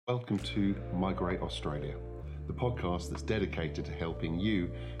Welcome to Migrate Australia, the podcast that's dedicated to helping you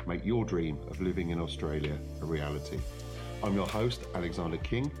make your dream of living in Australia a reality. I'm your host, Alexander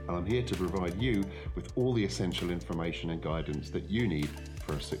King, and I'm here to provide you with all the essential information and guidance that you need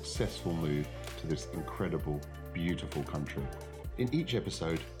for a successful move to this incredible, beautiful country. In each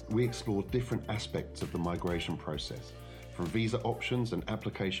episode, we explore different aspects of the migration process, from visa options and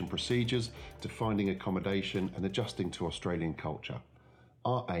application procedures to finding accommodation and adjusting to Australian culture.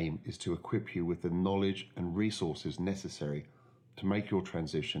 Our aim is to equip you with the knowledge and resources necessary to make your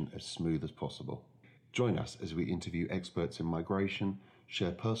transition as smooth as possible. Join us as we interview experts in migration, share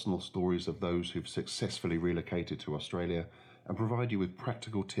personal stories of those who've successfully relocated to Australia, and provide you with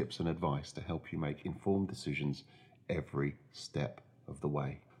practical tips and advice to help you make informed decisions every step of the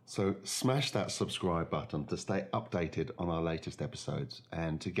way. So smash that subscribe button to stay updated on our latest episodes,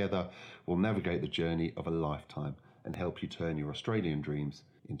 and together we'll navigate the journey of a lifetime and help you turn your Australian dreams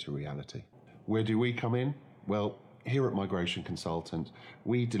into reality. Where do we come in? Well, here at Migration Consultant,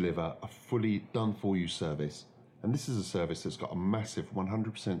 we deliver a fully done-for-you service, and this is a service that's got a massive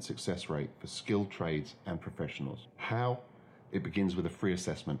 100% success rate for skilled trades and professionals. How? It begins with a free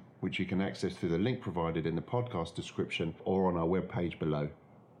assessment, which you can access through the link provided in the podcast description or on our webpage below.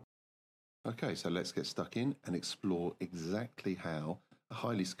 Okay, so let's get stuck in and explore exactly how a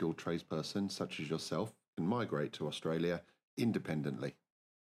highly skilled tradesperson such as yourself can migrate to Australia independently.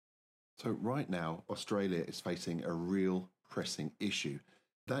 So right now, Australia is facing a real pressing issue.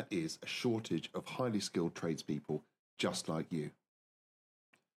 That is a shortage of highly skilled tradespeople just like you.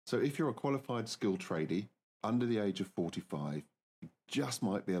 So if you're a qualified skilled tradie under the age of 45, you just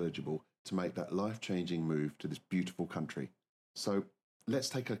might be eligible to make that life-changing move to this beautiful country. So let's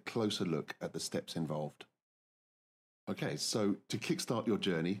take a closer look at the steps involved. Okay, so to kickstart your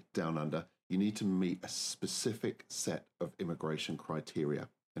journey down under, you need to meet a specific set of immigration criteria.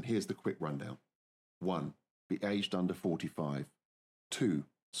 And here's the quick rundown. 1. Be aged under 45. 2.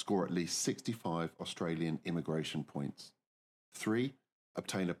 Score at least 65 Australian immigration points. 3.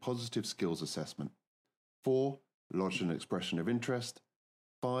 Obtain a positive skills assessment. 4. Lodge an expression of interest.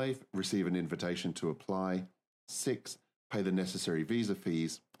 5. Receive an invitation to apply. 6. Pay the necessary visa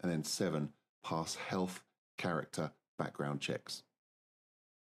fees. And then 7. Pass health, character, background checks.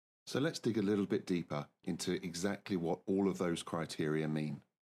 So let's dig a little bit deeper into exactly what all of those criteria mean.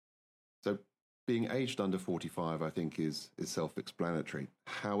 So being aged under 45, I think, is self-explanatory.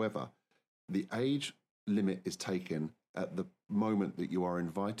 However, the age limit is taken at the moment that you are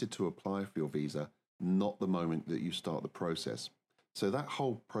invited to apply for your visa, not the moment that you start the process. So that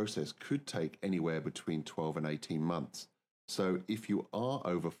whole process could take anywhere between 12 and 18 months. So if you are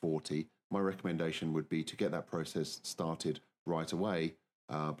over 40, my recommendation would be to get that process started right away,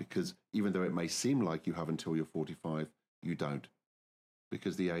 because even though it may seem like you have until you're 45, you don't,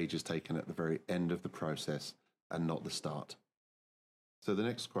 because the age is taken at the very end of the process and not the start. So the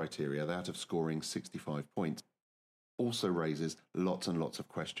next criteria, that of scoring 65 points, also raises lots and lots of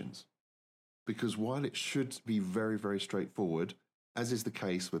questions. Because while it should be very, very straightforward, as is the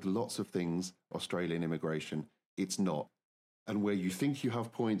case with lots of things Australian immigration, it's not. And where you think you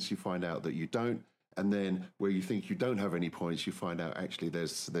have points, you find out that you don't. And then where you think you don't have any points, you find out actually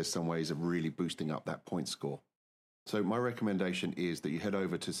there's some ways of really boosting up that point score. So my recommendation is that you head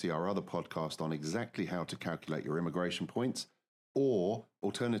over to see our other podcast on exactly how to calculate your immigration points, or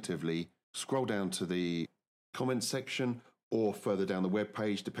alternatively, scroll down to the comments section or further down the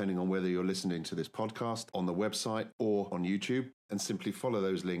webpage, depending on whether you're listening to this podcast on the website or on YouTube, and simply follow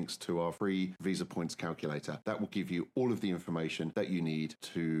those links to our free visa points calculator. That will give you all of the information that you need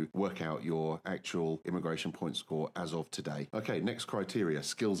to work out your actual immigration point score as of today. Okay, next criteria,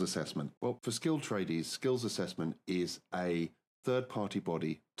 skills assessment. Well, for skilled tradies, skills assessment is a third-party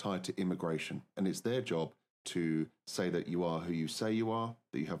body tied to immigration, and it's their job to say that you are who you say you are,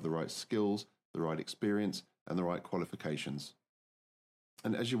 that you have the right skills, the right experience, and the right qualifications.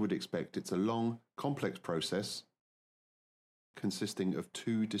 And as you would expect, it's a long, complex process consisting of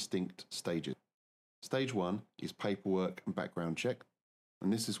 2 distinct stages. Stage 1 is paperwork and background check,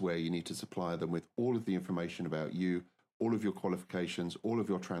 and this is where you need to supply them with all of the information about you, all of your qualifications, all of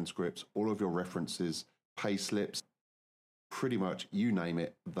your transcripts, all of your references, pay slips, pretty much you name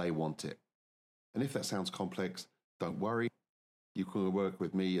it, they want it. And if that sounds complex, don't worry. You can work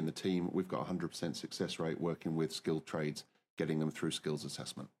with me and the team. We've got a 100% success rate working with skilled trades, getting them through skills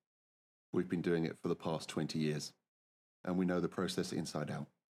assessment. We've been doing it for the past 20 years, and we know the process inside out.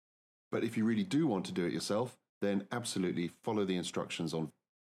 But if you really do want to do it yourself, then absolutely follow the instructions on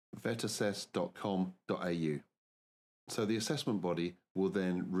vetassess.com.au. So the assessment body will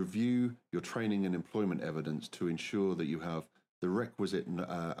then review your training and employment evidence to ensure that you have the requisite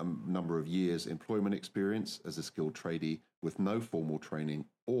number of years employment experience as a skilled tradie with no formal training,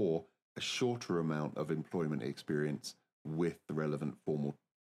 or a shorter amount of employment experience with the relevant formal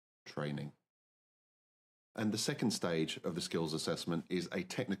training. And the second stage of the skills assessment is a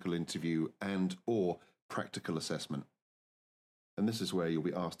technical interview and or practical assessment. And this is where you'll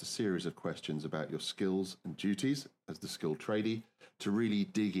be asked a series of questions about your skills and duties as the skilled tradie to really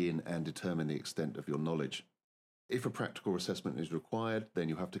dig in and determine the extent of your knowledge. If a practical assessment is required, then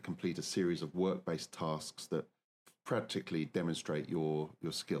you have to complete a series of work-based tasks that practically demonstrate your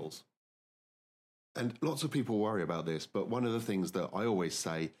skills. And lots of people worry about this, but one of the things that I always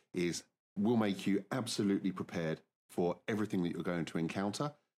say is we'll make you absolutely prepared for everything that you're going to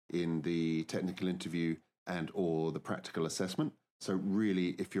encounter in the technical interview and or the practical assessment. So really,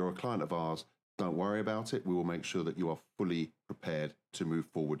 if you're a client of ours, don't worry about it. We will make sure that you are fully prepared to move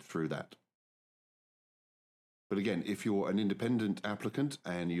forward through that. But again, if you're an independent applicant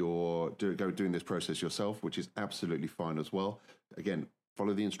and you're doing this process yourself, which is absolutely fine as well, again,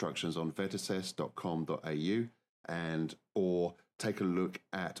 follow the instructions on vetassess.com.au and or take a look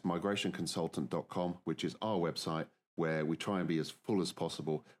at migrationconsultant.com, which is our website, where we try and be as full as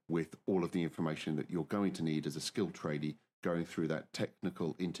possible with all of the information that you're going to need as a skilled tradie going through that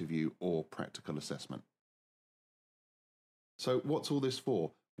technical interview or practical assessment. So what's all this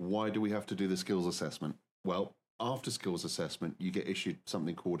for? Why do we have to do the skills assessment? Well, after skills assessment, you get issued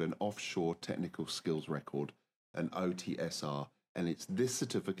something called an Offshore Technical Skills Record, an OTSR, and it's this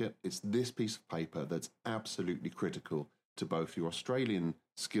certificate, it's this piece of paper that's absolutely critical to both your Australian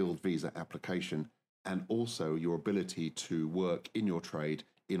skilled visa application and also your ability to work in your trade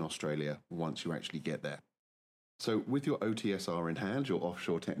in Australia once you actually get there. So with your OTSR in hand, your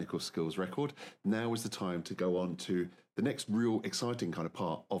Offshore Technical Skills Record, now is the time to go on to the next real exciting kind of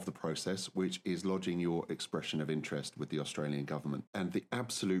part of the process, which is lodging your expression of interest with the Australian government. And the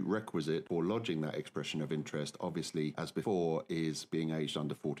absolute requisite for lodging that expression of interest, obviously, as before, is being aged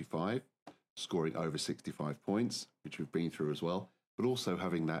under 45, scoring over 65 points, which we've been through as well, but also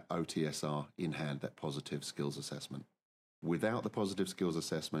having that OTSR in hand, that positive skills assessment. Without the positive skills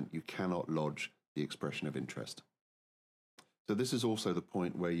assessment, you cannot lodge the expression of interest. So this is also the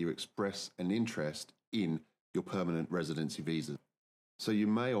point where you express an interest in your permanent residency visa. So you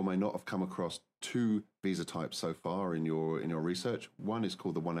may or may not have come across two visa types so far in your research. One is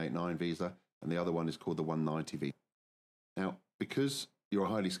called the 189 visa and the other one is called the 190 visa. Now, because you're a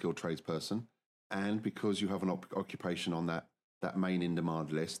highly skilled tradesperson and because you have an occupation on that main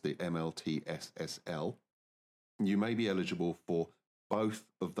in-demand list, the MLTSSL, you may be eligible for both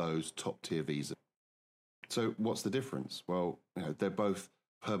of those top-tier visas. So what's the difference? Well, they're both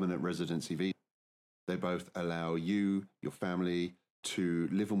permanent residency visas. They both allow you, your family, to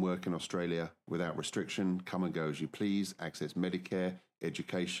live and work in Australia without restriction, come and go as you please, access Medicare,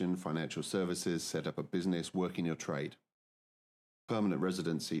 education, financial services, set up a business, work in your trade. Permanent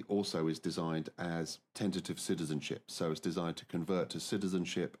residency also is designed as tentative citizenship, so it's designed to convert to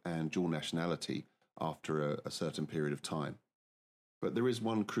citizenship and dual nationality after a certain period of time. But there is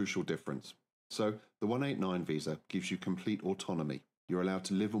one crucial difference. So the 189 visa gives you complete autonomy. You're allowed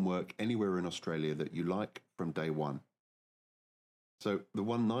to live and work anywhere in Australia that you like from day one. So the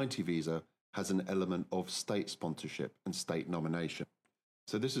 190 visa has an element of state sponsorship and state nomination.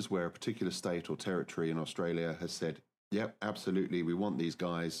 So this is where a particular state or territory in Australia has said, yep, absolutely, we want these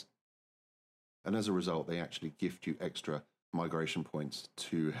guys. And as a result, they actually gift you extra migration points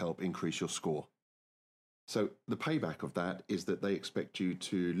to help increase your score. So the payback of that is that they expect you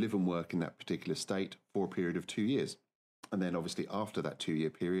to live and work in that particular state for a period of 2 years. And then obviously after that 2-year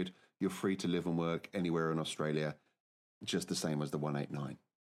period, you're free to live and work anywhere in Australia, just the same as the 189.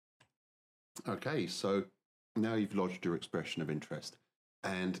 Okay, so now you've lodged your expression of interest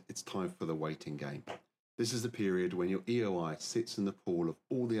and it's time for the waiting game. This is the period when your EOI sits in the pool of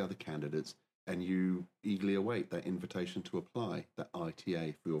all the other candidates and you eagerly await that invitation to apply, that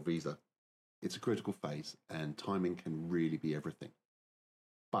ITA for your visa. It's a critical phase and timing can really be everything.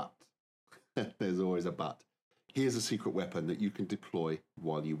 But, there's always a but. Here's a secret weapon that you can deploy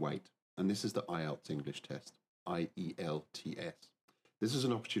while you wait. And this is the IELTS English test, IELTS. This is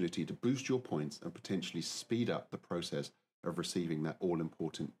an opportunity to boost your points and potentially speed up the process of receiving that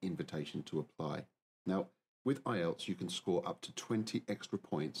all-important invitation to apply. Now, with IELTS, you can score up to 20 extra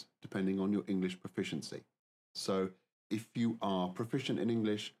points depending on your English proficiency. So if you are proficient in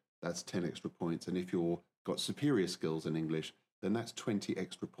English, that's 10 extra points. And if you've got superior skills in English, then that's 20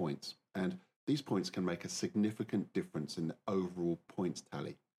 extra points. And these points can make a significant difference in the overall points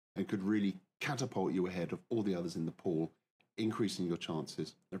tally and could really catapult you ahead of all the others in the pool, increasing your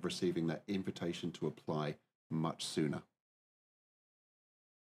chances of receiving that invitation to apply much sooner.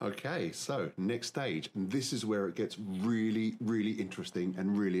 Okay, so next stage, and this is where it gets really, really interesting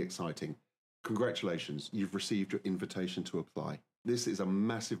and really exciting. Congratulations, you've received your invitation to apply. This is a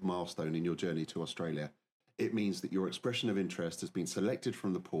massive milestone in your journey to Australia. It means that your expression of interest has been selected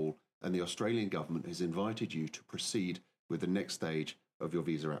from the pool, and the Australian government has invited you to proceed with the next stage of your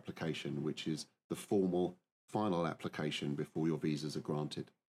visa application, which is the formal final application before your visas are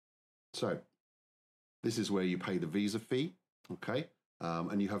granted. So this is where you pay the visa fee, okay?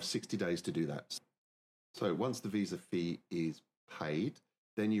 And you have 60 days to do that. So once the visa fee is paid,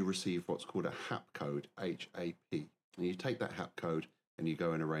 then you receive what's called a HAP code, HAP. And you take that HAP code and you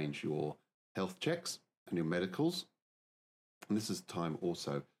go and arrange your health checks and your medicals. And this is time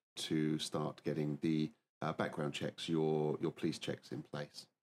also to start getting the background checks, your police checks in place.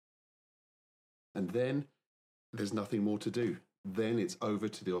 And then there's nothing more to do. Then it's over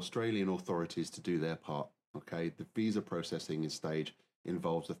to the Australian authorities to do their part. Okay, the visa processing stage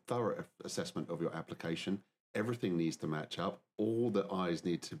involves a thorough assessment of your application. Everything needs to match up. All the I's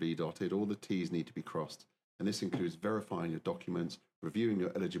need to be dotted. All the T's need to be crossed. And this includes verifying your documents, reviewing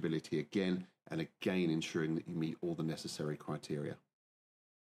your eligibility again, and again ensuring that you meet all the necessary criteria.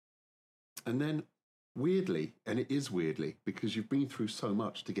 And then weirdly, and it is weirdly because you've been through so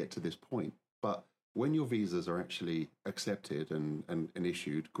much to get to this point, but when your visas are actually accepted and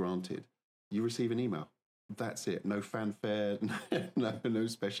issued, granted, you receive an email. That's it. No fanfare, no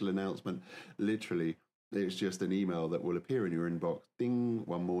special announcement. Literally, it's just an email that will appear in your inbox, ding,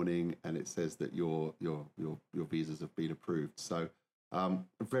 one morning, and it says that your visas have been approved. So, a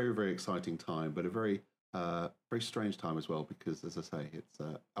very, very exciting time, but a very strange time as well, because, as I say, it's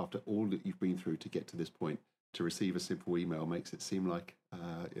after all that you've been through to get to this point, to receive a simple email makes it seem like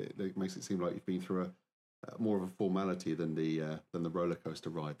you've been through a more of a formality than the roller coaster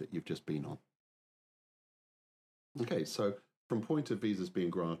ride that you've just been on. Okay, so from point of visas being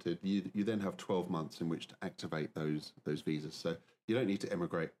granted, you then have 12 months in which to activate those visas. So you don't need to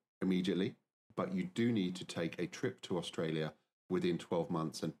emigrate immediately, but you do need to take a trip to Australia within 12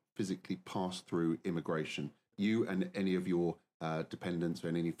 months and physically pass through immigration. You and any of your dependents or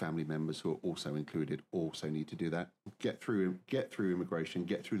any family members who are also included also need to do that. Get through immigration,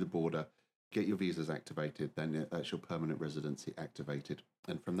 get through the border, get your visas activated, then that's your permanent residency activated.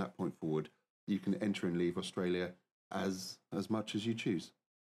 And from that point forward, you can enter and leave Australia as much as you choose.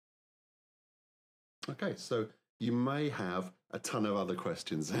 Okay, so you may have a ton of other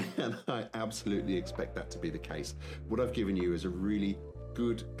questions, and I absolutely expect that to be the case. What I've given you is a really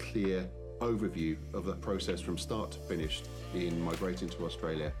good, clear overview of the process from start to finish in migrating to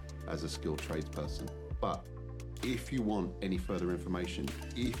Australia as a skilled tradesperson. But if you want any further information,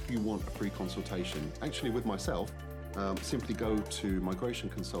 if you want a free consultation, actually with myself, simply go to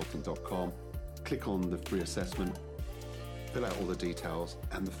migrationconsultant.com, click on the free assessment, fill out all the details,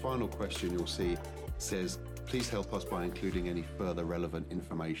 and the final question you'll see says, please help us by including any further relevant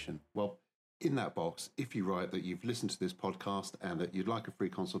information. Well, in that box, if you write that you've listened to this podcast and that you'd like a free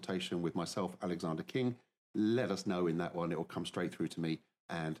consultation with myself, Alexander King, let us know in that one. It will come straight through to me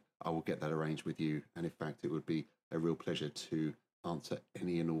and I will get that arranged with you. And in fact, it would be a real pleasure to answer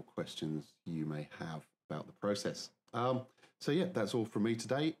any and all questions you may have about the process. So yeah, that's all from me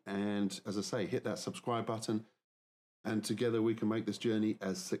today. And as I say, hit that subscribe button and together we can make this journey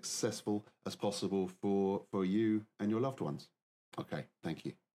as successful as possible for you and your loved ones. Okay, thank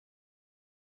you.